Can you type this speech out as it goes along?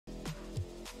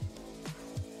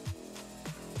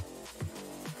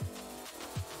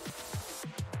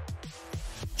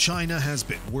China has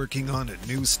been working on a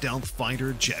new stealth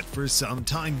fighter jet for some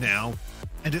time now,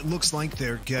 and it looks like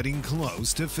they're getting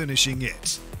close to finishing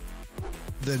it.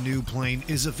 The new plane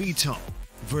is a VTOL,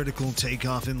 vertical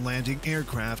takeoff and landing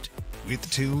aircraft with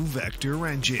 2 vector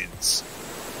engines.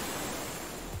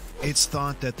 It's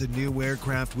thought that the new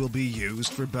aircraft will be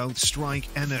used for both strike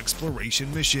and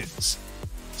exploration missions.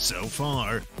 So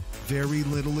far, very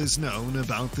little is known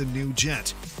about the new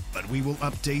jet, but we will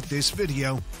update this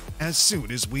video as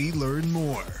soon as we learn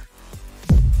more.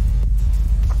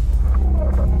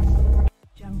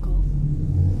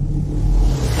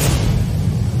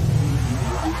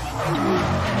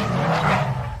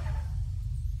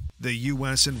 The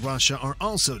US and Russia are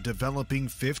also developing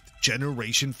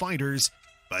 5th-generation fighters,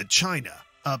 but China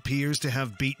appears to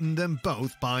have beaten them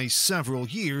both by several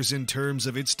years in terms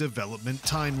of its development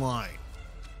timeline.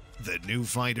 The new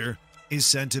fighter is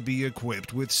said to be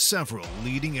equipped with several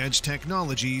leading-edge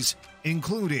technologies,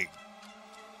 including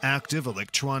active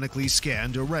electronically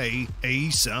scanned array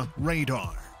AESA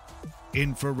radar,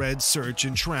 infrared search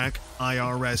and track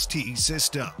IRST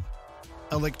system,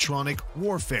 electronic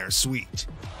warfare suite,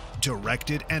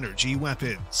 directed energy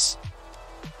weapons.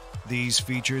 These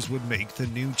features would make the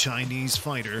new Chinese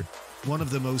fighter one of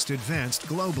the most advanced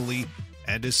globally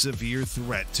and a severe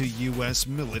threat to US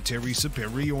military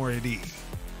superiority.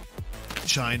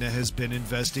 China has been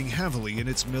investing heavily in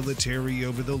its military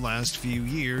over the last few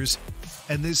years,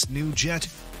 and this new jet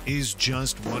is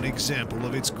just one example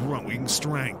of its growing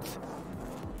strength.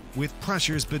 With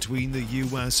pressures between the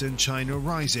US and China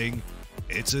rising,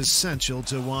 it's essential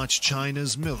to watch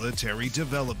China's military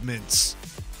developments.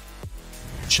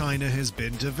 China has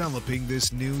been developing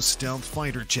this new stealth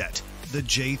fighter jet, the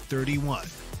J-31,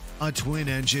 a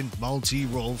twin-engine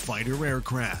multi-role fighter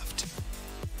aircraft.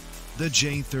 The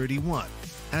J-31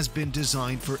 has been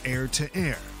designed for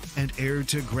air-to-air and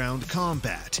air-to-ground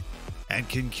combat and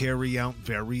can carry out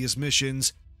various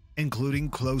missions, including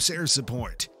close air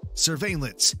support,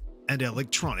 surveillance, and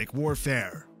electronic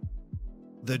warfare.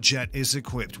 The jet is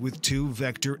equipped with 2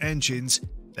 vector engines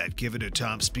that give it a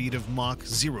top speed of Mach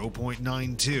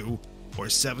 0.92 or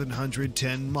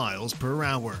 710 miles per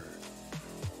hour.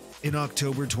 In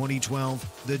October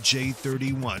 2012, the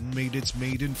J-31 made its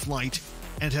maiden flight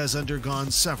and has undergone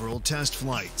several test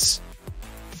flights.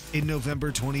 In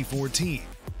November 2014,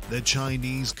 the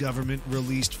Chinese government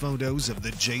released photos of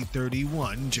the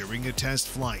J-31 during a test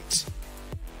flight.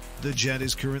 The jet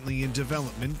is currently in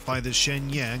development by the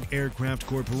Shenyang Aircraft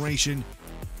Corporation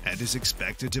and is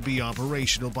expected to be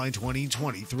operational by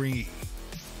 2023.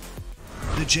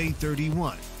 The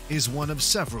J-31 is one of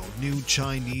several new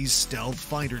Chinese stealth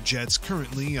fighter jets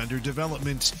currently under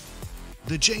development.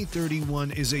 The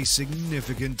J-31 is a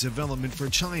significant development for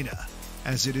China,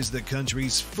 as it is the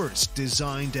country's first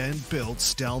designed and built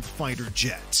stealth fighter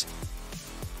jet.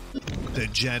 The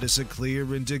jet is a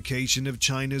clear indication of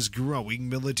China's growing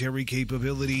military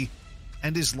capability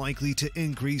and is likely to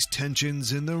increase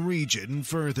tensions in the region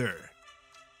further.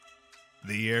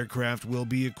 The aircraft will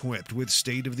be equipped with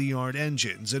state-of-the-art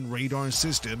engines and radar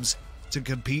systems to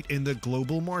compete in the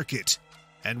global market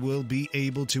and will be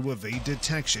able to evade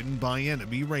detection by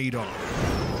enemy radar.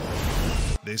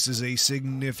 This is a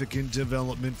significant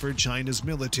development for China's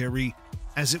military,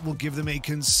 as it will give them a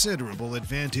considerable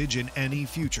advantage in any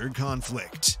future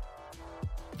conflict.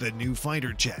 The new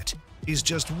fighter jet is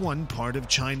just one part of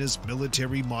China's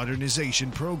military modernization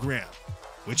program,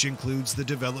 which includes the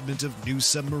development of new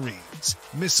submarines,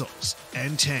 missiles,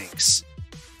 and tanks.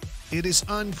 It is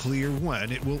unclear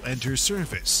when it will enter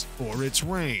service or its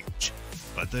range,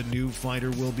 but the new fighter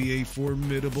will be a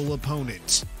formidable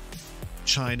opponent.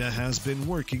 China has been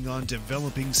working on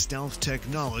developing stealth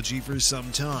technology for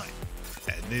some time,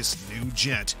 and this new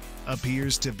jet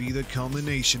appears to be the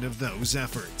culmination of those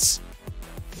efforts.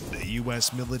 The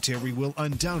US military will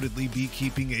undoubtedly be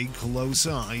keeping a close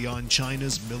eye on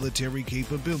China's military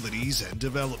capabilities and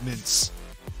developments.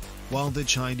 While the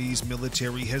Chinese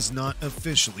military has not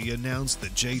officially announced the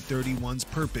J-31's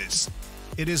purpose,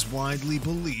 it is widely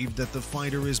believed that the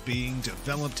fighter is being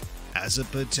developed as a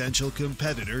potential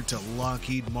competitor to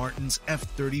Lockheed Martin's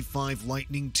F-35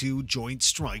 Lightning II Joint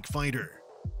Strike Fighter.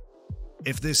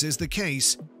 If this is the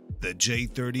case, the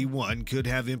J-31 could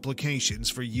have implications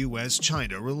for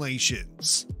US-China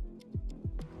relations.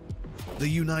 The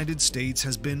United States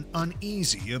has been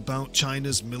uneasy about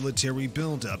China's military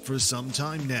buildup for some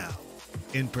time now.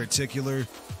 In particular,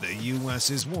 the US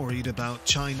is worried about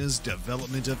China's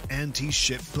development of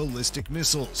anti-ship ballistic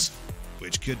missiles,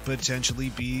 which could potentially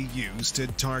be used to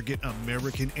target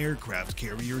American aircraft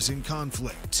carriers in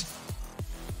conflict.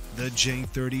 The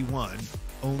J-31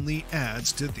 only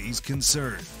adds to these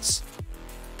concerns.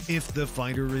 If the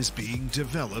fighter is being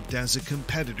developed as a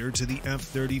competitor to the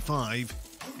F-35,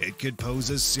 it could pose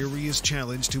a serious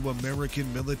challenge to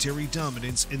American military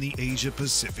dominance in the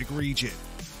Asia-Pacific region.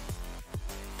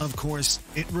 Of course,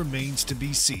 it remains to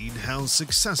be seen how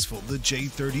successful the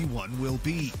J-31 will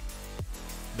be.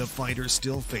 The fighter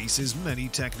still faces many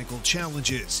technical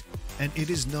challenges, and it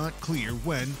is not clear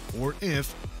when or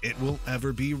if it will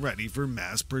ever be ready for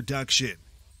mass production.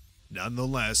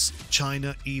 Nonetheless,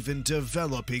 China even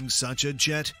developing such a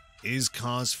jet is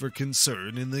cause for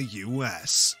concern in the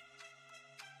U.S.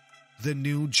 The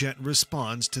new jet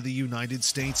responds to the United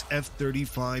States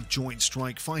F-35 Joint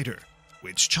Strike Fighter,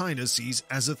 which China sees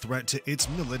as a threat to its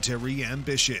military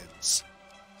ambitions.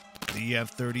 The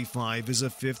F-35 is a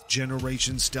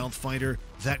fifth-generation stealth fighter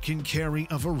that can carry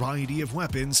a variety of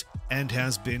weapons and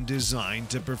has been designed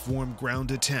to perform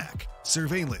ground attack,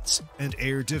 surveillance, and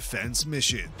air defense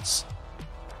missions.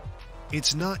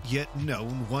 It's not yet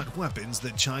known what weapons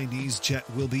the Chinese jet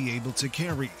will be able to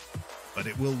carry, but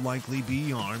it will likely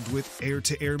be armed with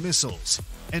air-to-air missiles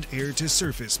and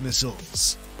air-to-surface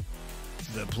missiles.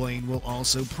 The plane will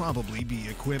also probably be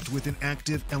equipped with an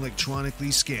active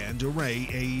electronically scanned array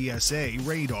AESA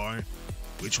radar,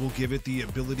 which will give it the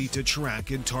ability to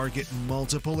track and target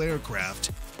multiple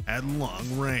aircraft at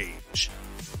long range.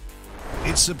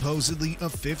 It's supposedly a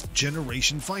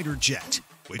fifth-generation fighter jet,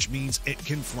 which means it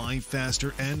can fly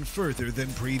faster and further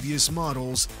than previous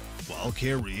models while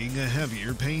carrying a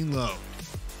heavier payload.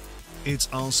 It's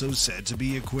also said to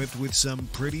be equipped with some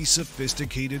pretty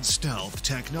sophisticated stealth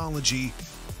technology,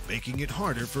 making it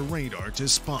harder for radar to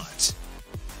spot.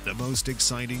 The most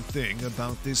exciting thing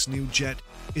about this new jet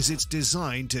is it's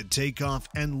designed to take off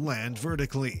and land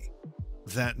vertically.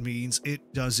 That means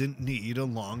it doesn't need a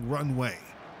long runway,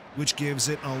 which gives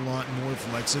it a lot more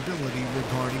flexibility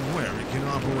regarding where it can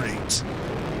operate.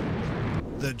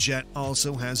 The jet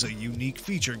also has a unique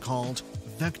feature called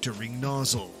vectoring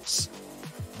nozzles.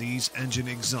 These engine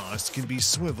exhausts can be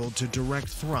swiveled to direct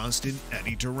thrust in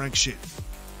any direction.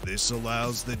 This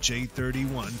allows the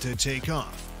J-31 to take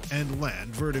off and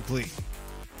land vertically.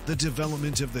 The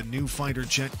development of the new fighter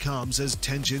jet comes as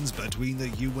tensions between the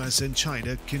US and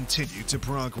China continue to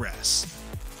progress.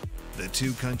 The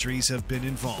two countries have been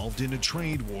involved in a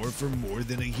trade war for more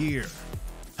than a year.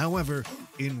 However,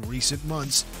 in recent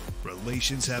months,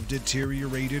 relations have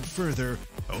deteriorated further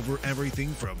over everything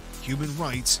from human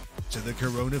rights to the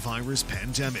coronavirus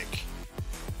pandemic.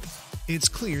 It's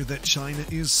clear that China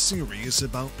is serious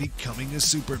about becoming a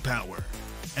superpower,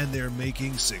 and they're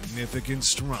making significant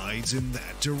strides in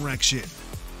that direction.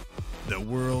 The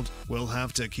world will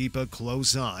have to keep a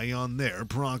close eye on their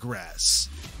progress.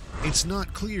 It's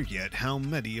not clear yet how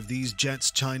many of these jets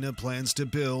China plans to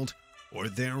build or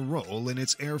their role in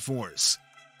its air force,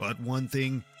 but one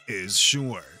thing is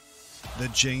sure. The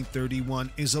J-31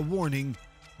 is a warning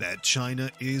that China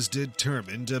is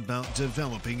determined about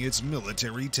developing its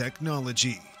military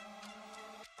technology.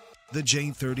 The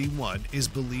J-31 is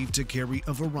believed to carry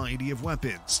a variety of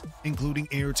weapons, including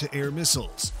air-to-air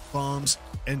missiles, bombs,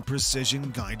 and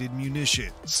precision-guided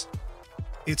munitions.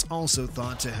 It's also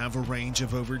thought to have a range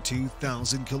of over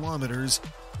 2,000 kilometers,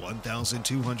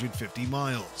 1,250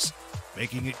 miles,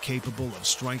 making it capable of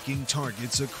striking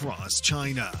targets across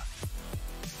China.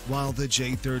 While the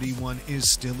J-31 is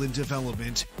still in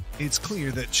development, it's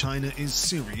clear that China is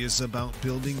serious about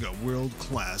building a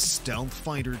world-class stealth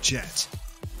fighter jet.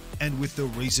 And with the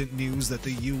recent news that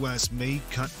the US may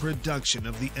cut production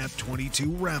of the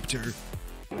F-22 Raptor,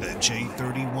 the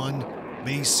J-31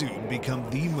 may soon become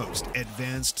the most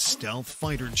advanced stealth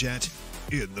fighter jet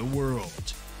in the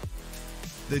world.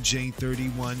 The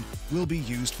J-31 will be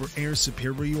used for air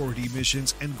superiority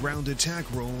missions and ground attack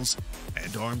roles,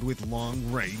 and armed with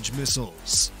long-range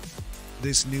missiles.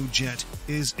 This new jet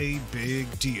is a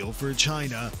big deal for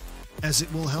China, as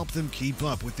it will help them keep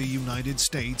up with the United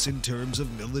States in terms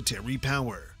of military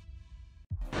power.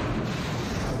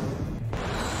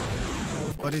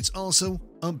 But it's also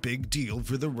a big deal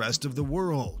for the rest of the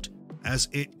world, as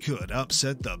it could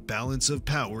upset the balance of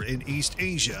power in East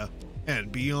Asia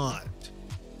and beyond.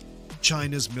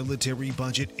 China's military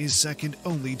budget is second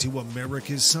only to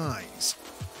America's size,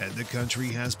 and the country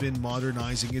has been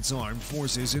modernizing its armed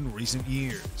forces in recent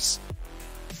years.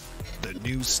 The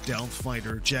new stealth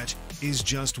fighter jet is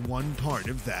just one part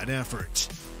of that effort.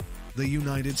 The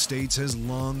United States has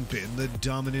long been the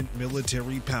dominant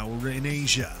military power in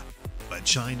Asia, but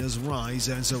China's rise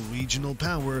as a regional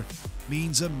power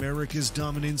means America's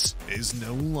dominance is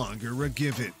no longer a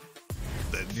given.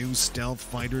 The new stealth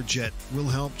fighter jet will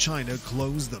help China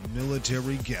close the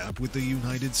military gap with the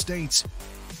United States.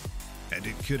 and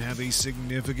it could have a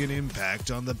significant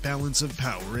impact on the balance of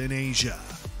power in Asia.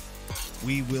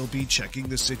 We will be checking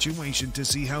the situation to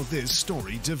see how this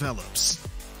story develops.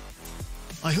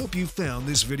 I hope you found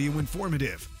this video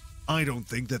informative. I don't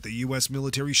think that the US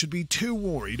military should be too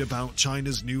worried about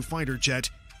China's new fighter jet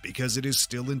because it is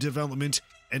still in development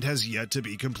and has yet to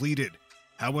be completed.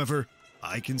 However,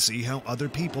 I can see how other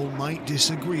people might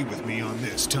disagree with me on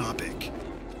this topic.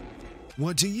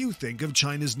 What do you think of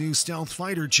China's new stealth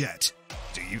fighter jet?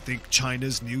 Do you think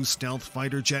China's new stealth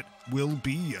fighter jet will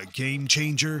be a game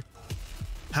changer?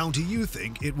 How do you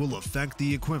think it will affect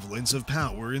the equivalence of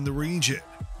power in the region?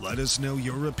 Let us know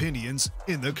your opinions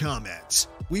in the comments.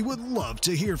 We would love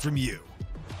to hear from you.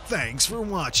 Thanks for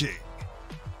watching.